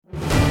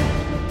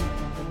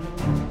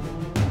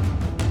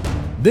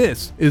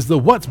This is the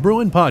What's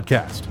Brewing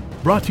podcast,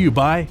 brought to you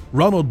by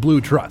Ronald Blue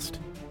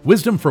Trust.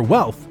 Wisdom for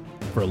wealth,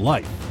 for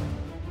life.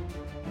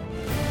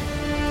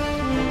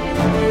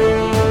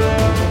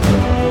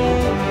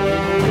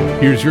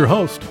 Here's your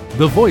host,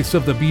 the voice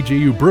of the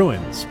BGU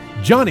Bruins,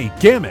 Johnny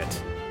Gamet.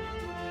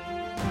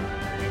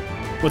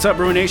 What's up,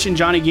 Bruin Nation?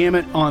 Johnny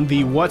Gamet on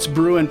the What's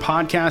Brewing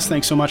podcast.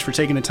 Thanks so much for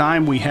taking the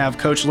time. We have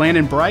Coach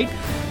Landon Bright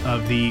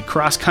of the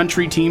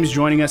cross-country teams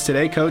joining us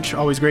today. Coach,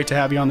 always great to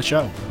have you on the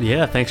show.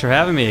 Yeah, thanks for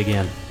having me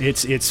again.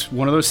 It's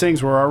one of those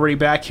things. We're already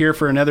back here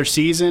for another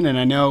season, and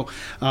I know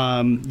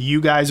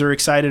you guys are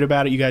excited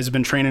about it. You guys have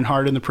been training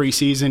hard in the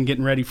preseason,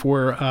 getting ready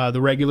for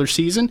the regular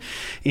season.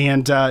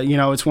 And,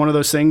 it's one of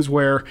those things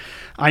where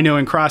I know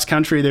in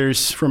cross-country,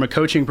 from a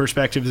coaching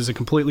perspective, there's a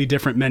completely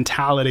different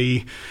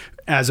mentality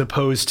as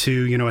opposed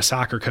to, a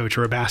soccer coach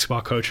or a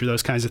basketball coach or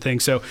those kinds of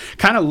things. So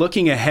kind of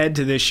looking ahead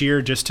to this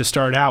year, just to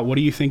start out, what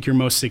do you think you're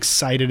most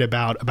excited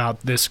about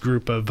this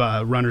group of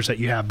runners that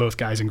you have, both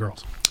guys and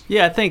girls?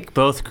 Yeah, I think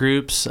both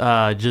groups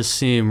just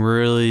seem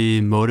really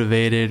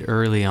motivated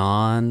early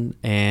on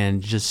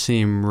and just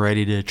seem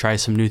ready to try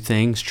some new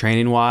things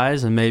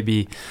training-wise and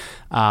maybe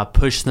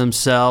push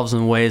themselves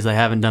in ways they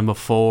haven't done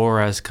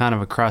before. As kind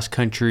of a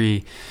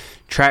cross-country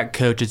track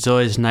coach, it's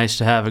always nice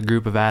to have a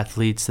group of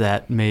athletes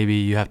that maybe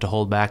you have to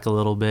hold back a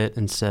little bit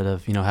instead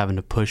of, having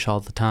to push all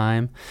the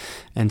time.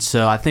 And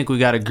so I think we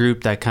got a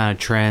group that kind of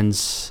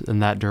trends in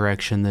that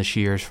direction this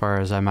year, as far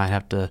as I might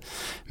have to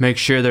make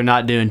sure they're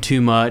not doing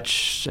too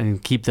much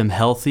and keep them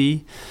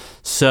healthy.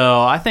 So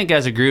I think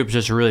as a group, it's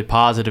just a really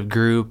positive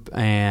group.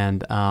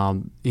 And,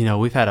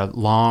 we've had a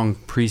long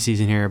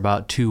preseason here,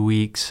 about 2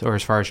 weeks, or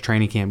as far as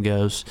training camp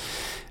goes.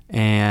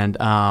 And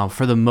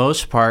for the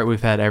most part,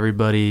 we've had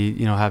everybody,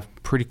 have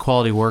pretty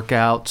quality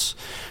workouts.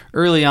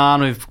 Early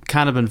on, we've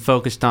kind of been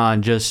focused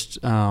on just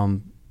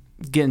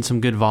getting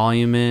some good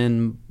volume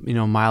in,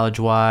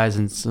 mileage-wise,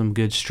 and some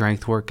good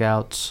strength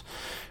workouts,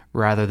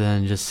 rather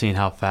than just seeing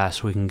how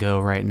fast we can go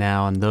right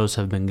now. And those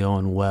have been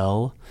going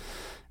well.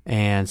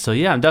 And so,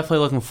 yeah, I'm definitely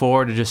looking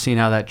forward to just seeing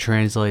how that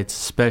translates,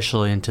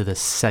 especially into the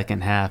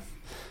second half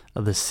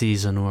of the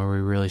season, where we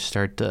really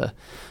start to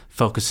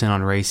focus in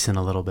on racing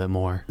a little bit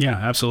more. Yeah,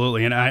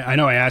 absolutely. And I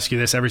know I ask you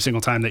this every single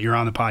time that you're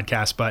on the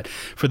podcast, but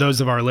for those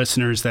of our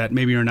listeners that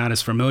maybe are not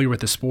as familiar with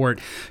the sport,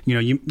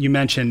 you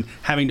mentioned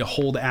having to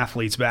hold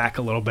athletes back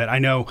a little bit. I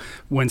know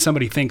when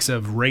somebody thinks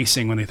of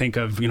racing, when they think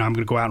of, I'm going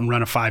to go out and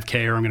run a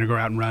 5K, or I'm going to go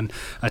out and run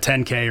a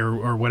 10K,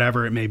 or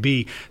whatever it may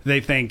be,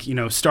 they think,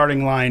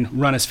 starting line,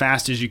 run as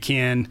fast as you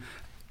can,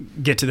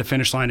 get to the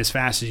finish line as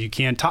fast as you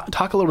can.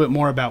 Talk a little bit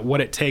more about what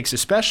it takes,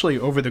 especially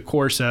over the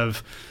course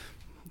of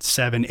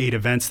 7-8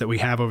 events that we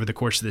have over the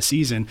course of the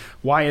season,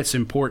 why it's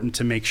important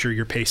to make sure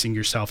you're pacing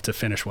yourself to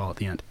finish well at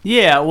the end.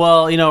 Yeah,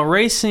 well,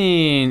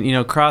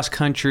 racing, cross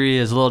country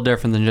is a little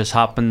different than just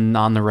hopping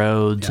on the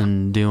roads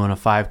and doing a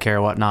 5K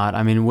or whatnot.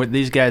 I mean,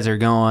 these guys are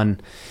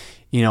going,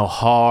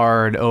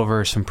 hard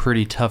over some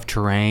pretty tough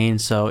terrain.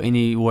 So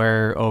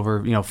anywhere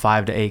over,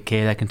 5 to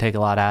 8K, that can take a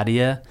lot out of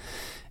you.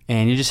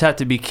 And you just have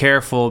to be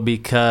careful,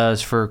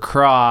 because for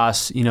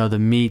cross, the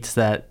meets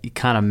that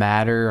kind of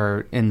matter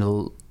are in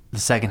the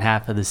second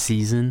half of the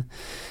season.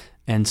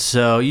 And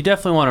so you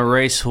definitely want to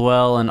race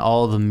well in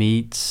all the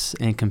meets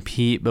and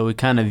compete, but we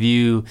kind of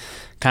view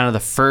kind of the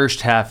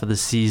first half of the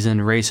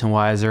season,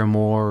 racing-wise, they're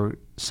more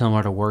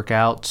similar to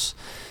workouts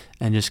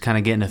and just kind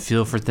of getting a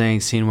feel for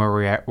things, seeing where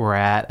we're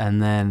at.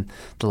 And then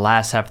the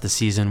last half of the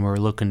season, we're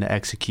looking to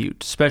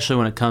execute, especially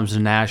when it comes to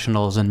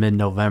nationals in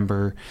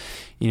mid-November.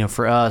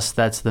 For us,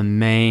 that's the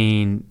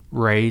main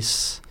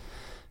race.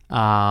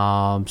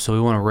 So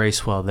we want to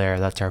race well there.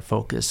 That's our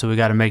focus. So we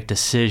got to make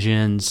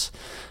decisions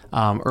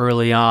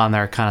early on that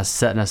are kind of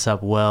setting us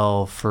up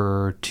well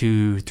for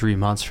 2-3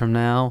 months from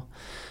now.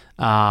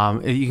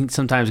 You can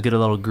sometimes get a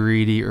little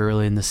greedy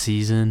early in the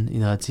season.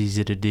 It's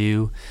easy to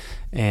do.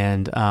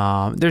 And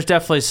there's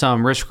definitely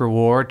some risk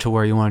reward to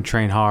where you want to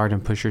train hard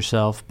and push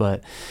yourself.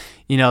 But,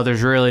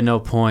 there's really no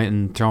point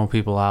in throwing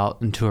people out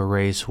into a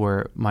race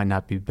where it might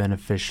not be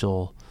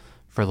beneficial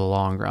for the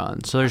long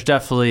run. So there's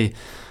definitely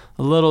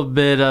a little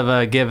bit of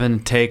a give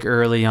and take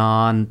early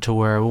on, to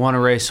where we want to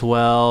race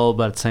well,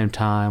 but at the same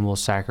time we'll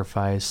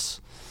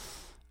sacrifice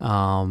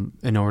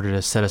in order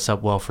to set us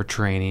up well for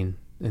training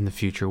in the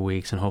future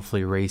weeks and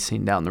hopefully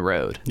racing down the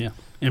road. Yeah.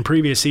 In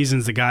previous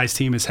seasons, the guys'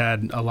 team has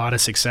had a lot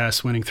of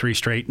success, winning 3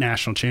 straight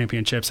national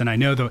championships. And I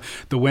know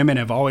the women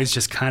have always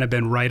just kind of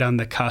been right on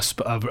the cusp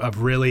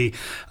of really,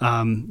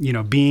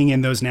 being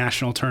in those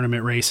national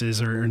tournament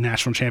races or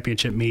national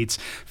championship meets.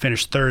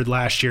 Finished 3rd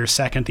last year,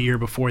 2nd the year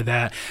before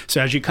that.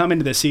 So as you come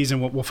into the season,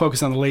 we'll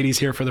focus on the ladies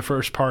here for the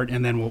first part,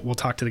 and then we'll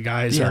talk to the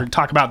guys, or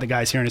talk about the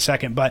guys here in a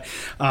second. But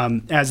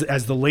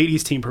as the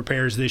ladies' team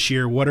prepares this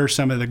year, what are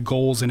some of the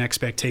goals and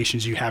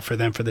expectations you have for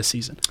them for this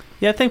season?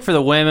 Yeah, I think for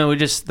the women,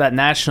 that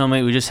national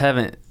meet, we just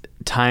haven't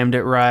timed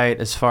it right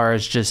as far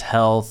as just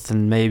health,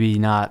 and maybe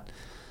not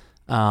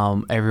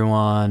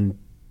everyone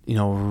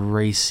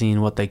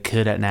racing what they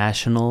could at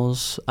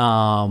nationals.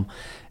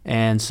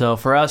 And so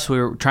for us, we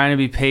were trying to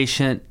be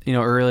patient,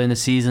 early in the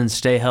season,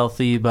 stay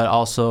healthy, but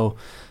also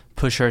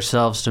push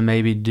ourselves to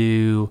maybe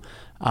do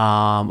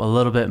a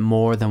little bit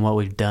more than what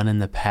we've done in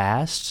the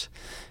past.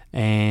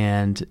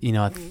 And,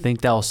 I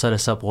think that will set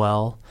us up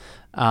well.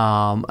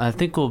 I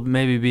think we'll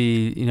maybe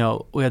be,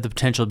 we have the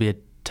potential to be a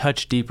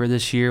touch deeper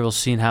this year. We'll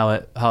see how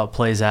it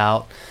plays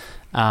out.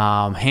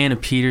 Hannah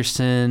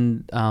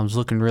Peterson was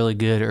looking really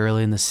good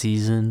early in the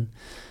season.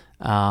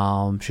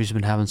 She's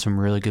been having some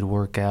really good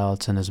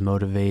workouts and is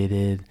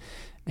motivated.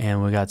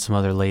 And we got some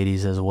other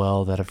ladies as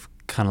well that have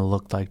kind of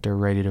looked like they're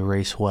ready to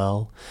race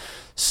well.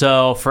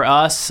 So for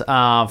us,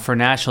 for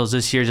Nationals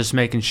this year, just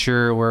making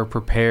sure we're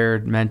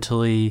prepared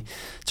mentally.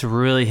 It's a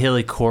really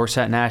hilly course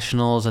at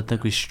Nationals. I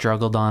think we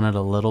struggled on it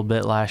a little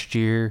bit last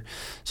year.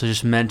 So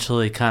just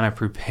mentally kind of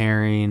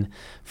preparing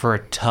for a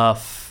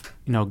tough,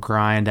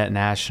 grind at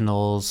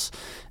Nationals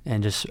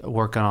and just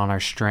working on our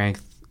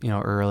strength,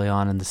 early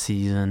on in the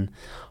season.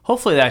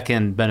 Hopefully that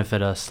can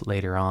benefit us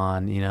later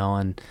on,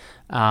 and,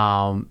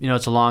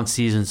 it's a long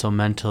season, so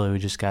mentally we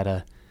just got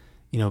to,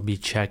 be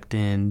checked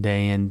in,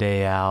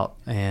 day out.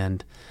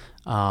 And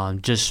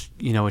just,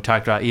 we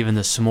talked about even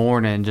this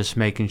morning, just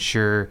making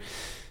sure,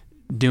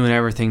 doing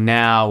everything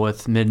now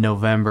with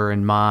mid-November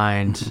in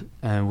mind,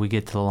 and we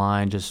get to the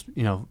line, just,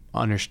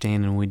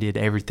 understanding we did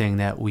everything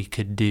that we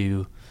could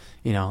do,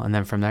 and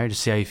then from there,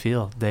 just see how you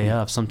feel day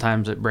of.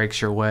 Sometimes it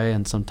breaks your way,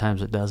 and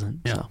sometimes it doesn't.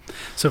 Yeah.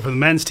 So for the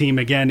men's team,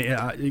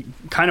 again,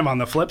 kind of on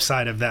the flip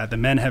side of that, the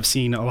men have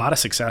seen a lot of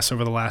success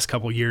over the last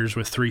couple of years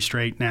with 3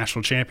 straight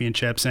national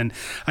championships, and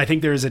I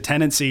think there is a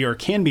tendency, or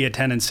can be a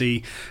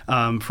tendency,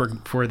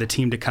 for the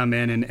team to come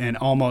in and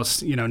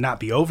almost, not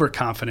be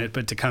overconfident,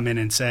 but to come in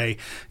and say,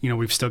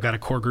 we've still got a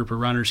core group of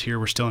runners here.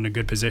 We're still in a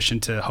good position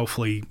to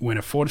hopefully win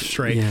a 4th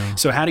straight. Yeah.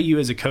 So how do you,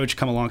 as a coach,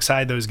 come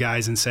alongside those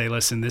guys and say,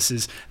 listen, this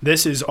is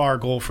our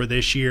goal for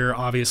this year.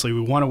 Obviously,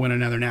 we want to win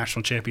another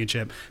national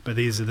championship, but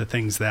these are the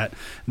things that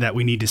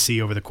we need to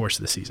see over the course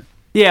of the season.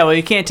 Yeah, well,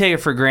 you can't take it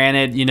for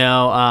granted. You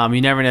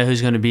never know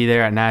who's going to be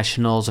there at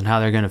Nationals and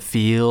how they're going to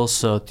feel.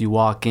 So if you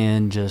walk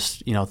in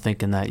just,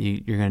 thinking that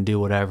you're going to do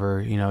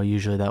whatever,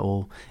 usually that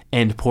will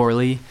end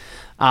poorly.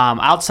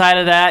 Outside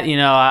of that,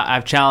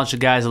 I've challenged the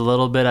guys a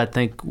little bit. I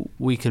think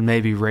we can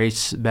maybe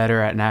race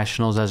better at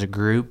Nationals as a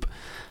group.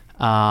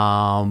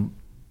 I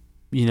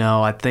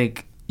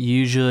think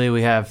usually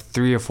we have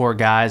 3 or 4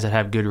 guys that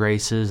have good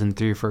races and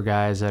 3 or 4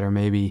 guys that are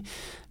maybe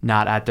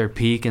not at their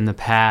peak in the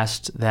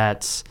past.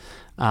 That's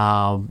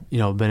been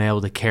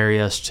able to carry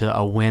us to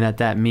a win at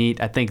that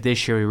meet. I think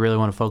this year we really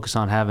want to focus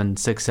on having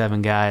 6,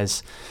 7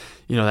 guys,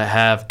 that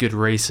have good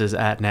races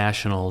at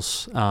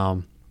Nationals,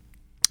 and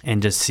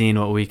just seeing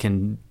what we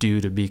can do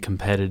to be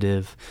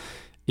competitive,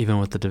 even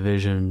with the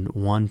Division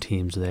I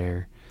teams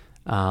there.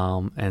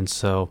 And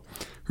so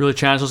really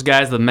challenge those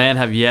guys. The men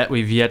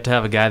we've yet to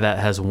have a guy that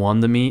has won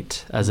the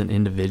meet as an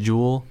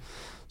individual.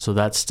 So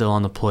that's still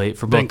on the plate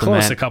for both the men. Been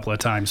close a couple of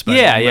times, but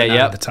yeah.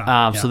 at the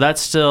top. So that's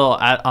still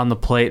on the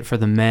plate for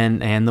the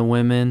men and the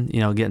women,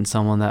 getting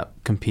someone that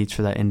competes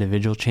for that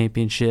individual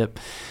championship.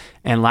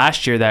 And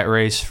last year, that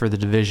race for the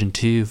Division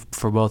II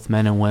for both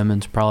men and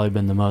women's probably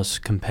been the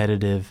most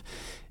competitive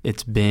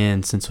it's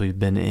been since we've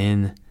been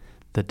in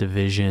the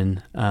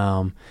division.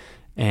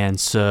 And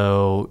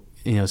so,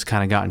 it's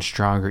kind of gotten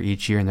stronger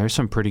each year, and there's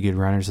some pretty good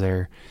runners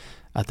there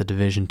at the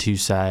Division II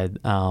side.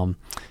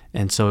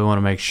 And so we want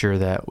to make sure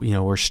that,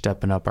 we're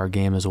stepping up our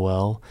game as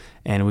well.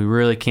 And we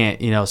really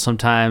can't,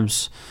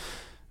 sometimes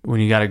when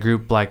you got a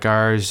group like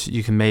ours,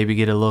 you can maybe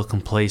get a little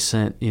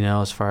complacent,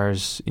 as far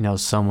as,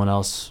 someone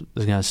else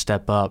is going to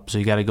step up. So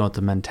you got to go with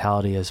the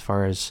mentality as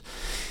far as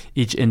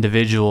each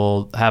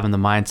individual having the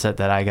mindset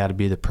that I got to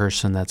be the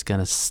person that's going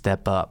to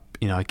step up.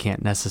 I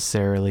can't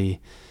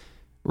necessarily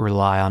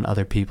rely on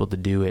other people to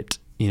do it,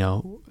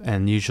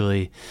 and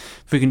usually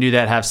if we can do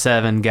that, have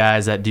 7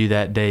 guys that do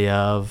that day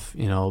of,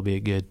 it'll be a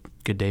good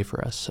day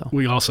for us. So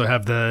we also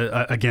have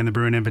the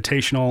Bruin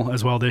Invitational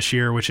as well this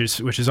year, which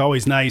is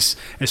always nice,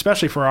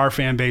 especially for our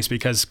fan base,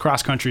 because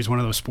cross country is one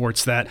of those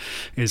sports that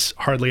is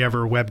hardly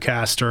ever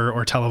webcast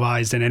or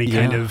televised in any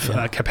kind of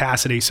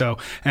capacity. So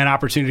an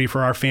opportunity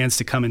for our fans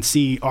to come and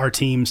see our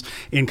teams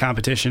in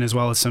competition, as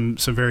well as some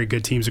very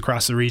good teams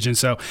across the region.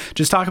 So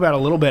just talk about a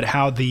little bit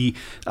how the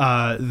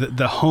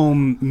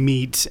home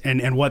meet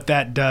and what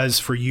that does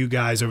for you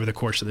guys over the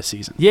course of the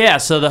season. Yeah,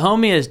 so the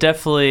home meet is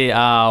definitely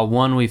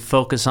one we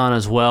focus on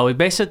as well. We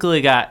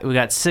basically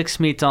got 6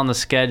 meets on the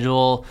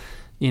schedule.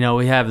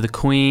 We have the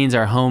Queens,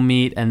 our home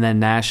meet, and then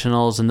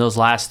Nationals, and those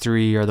last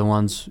 3 are the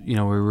ones we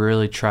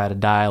really try to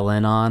dial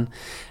in on.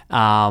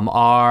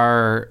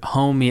 Our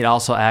home meet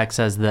also acts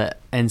as the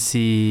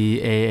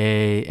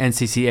NCCAA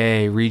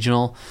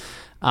regional,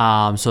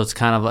 so it's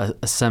kind of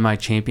a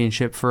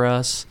semi-championship for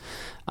us.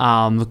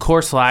 The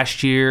course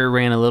last year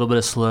ran a little bit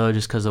of slow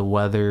just because of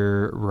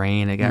weather,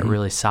 rain. It got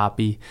really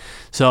soppy.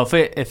 So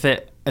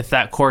if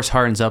that course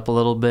hardens up a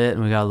little bit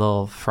and we got a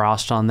little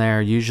frost on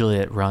there, usually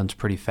it runs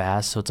pretty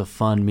fast. So it's a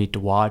fun meet to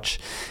watch.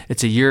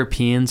 It's a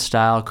European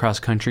style cross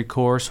country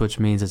course, which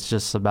means it's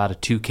just about a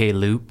 2K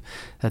loop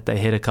that they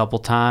hit a couple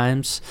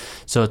times.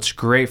 So it's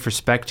great for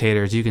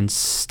spectators. You can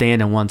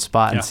stand in one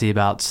spot and see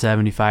about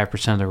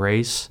 75% of the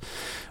race,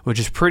 which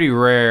is pretty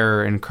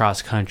rare in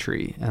cross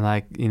country.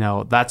 And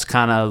that's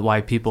kind of why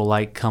people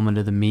like coming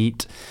to the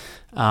meet.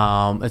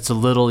 It's a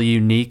little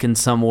unique in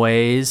some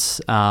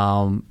ways,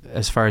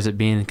 as far as it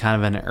being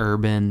kind of an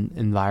urban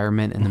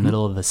environment in the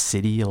middle of a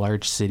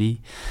large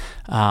city.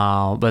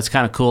 But it's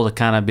kind of cool to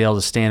kind of be able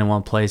to stand in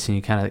one place and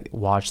you kind of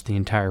watch the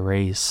entire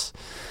race.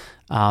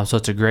 So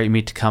it's a great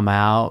meet to come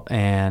out.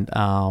 And,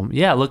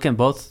 looking,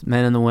 both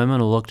men and the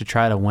women will look to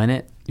try to win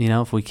it,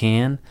 if we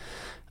can.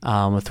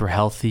 If we're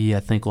healthy, I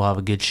think we'll have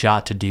a good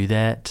shot to do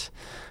that.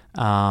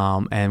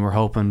 And we're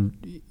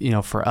hoping,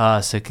 for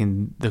us,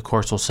 the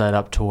course will set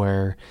up to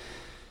where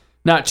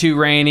not too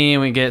rainy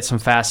and we get some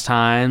fast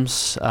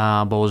times,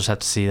 but we'll just have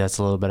to see. That's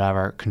a little bit out of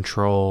our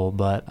control.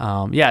 But,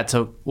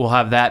 so we'll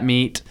have that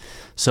meet.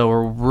 So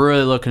we're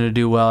really looking to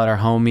do well at our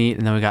home meet,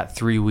 and then we got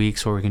 3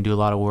 weeks where we can do a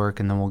lot of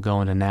work, and then we'll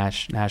go into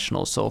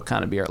nationals. So it'll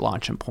kind of be our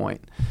launching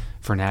point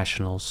for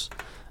nationals.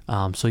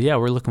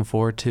 We're looking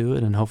forward to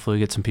it, and hopefully we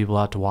get some people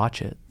out to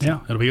watch it. Yeah,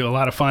 it'll be a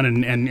lot of fun,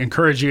 and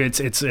encourage you. It's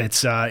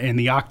in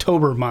the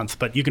October month,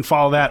 but you can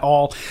follow that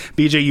all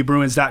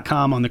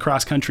bjubruins.com on the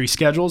cross country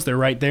schedules. They're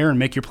right there, and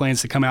make your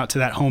plans to come out to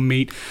that home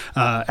meet.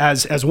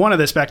 As one of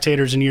the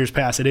spectators in years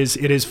past, it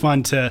is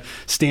fun to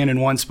stand in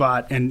one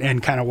spot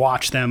and kind of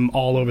watch them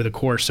all over the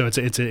course. So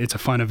it's a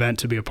fun event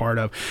to be a part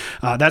of.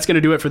 That's going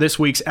to do it for this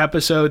week's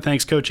episode.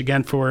 Thanks, Coach,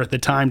 again for the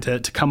time to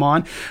come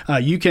on.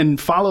 You can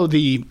follow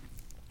the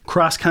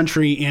cross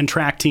country and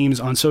track teams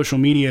on social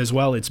media as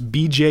well. It's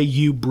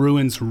BJU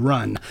Bruins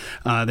Run.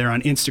 They're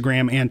on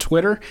Instagram and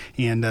Twitter,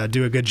 and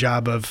do a good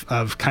job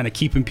of kind of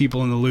keeping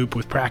people in the loop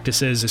with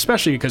practices,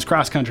 especially because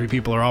cross country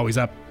people are always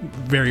up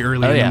very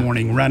early in the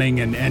morning running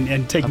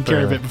and taking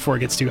care of it before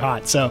it gets too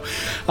hot. So,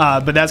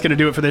 but that's going to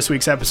do it for this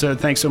week's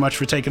episode. Thanks so much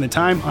for taking the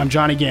time. I'm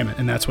Johnny Gamet,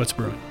 and that's What's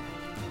Brewing.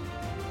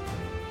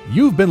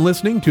 You've been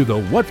listening to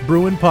the What's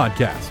Brewing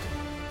podcast.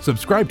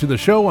 Subscribe to the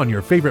show on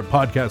your favorite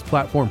podcast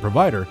platform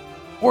provider,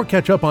 or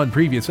catch up on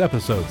previous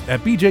episodes at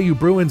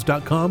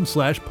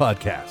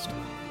bjubruins.com/podcast.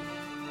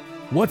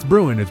 What's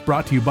Brewing is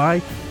brought to you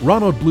by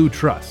Ronald Blue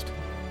Trust.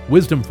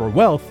 Wisdom for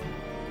wealth,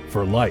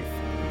 for life.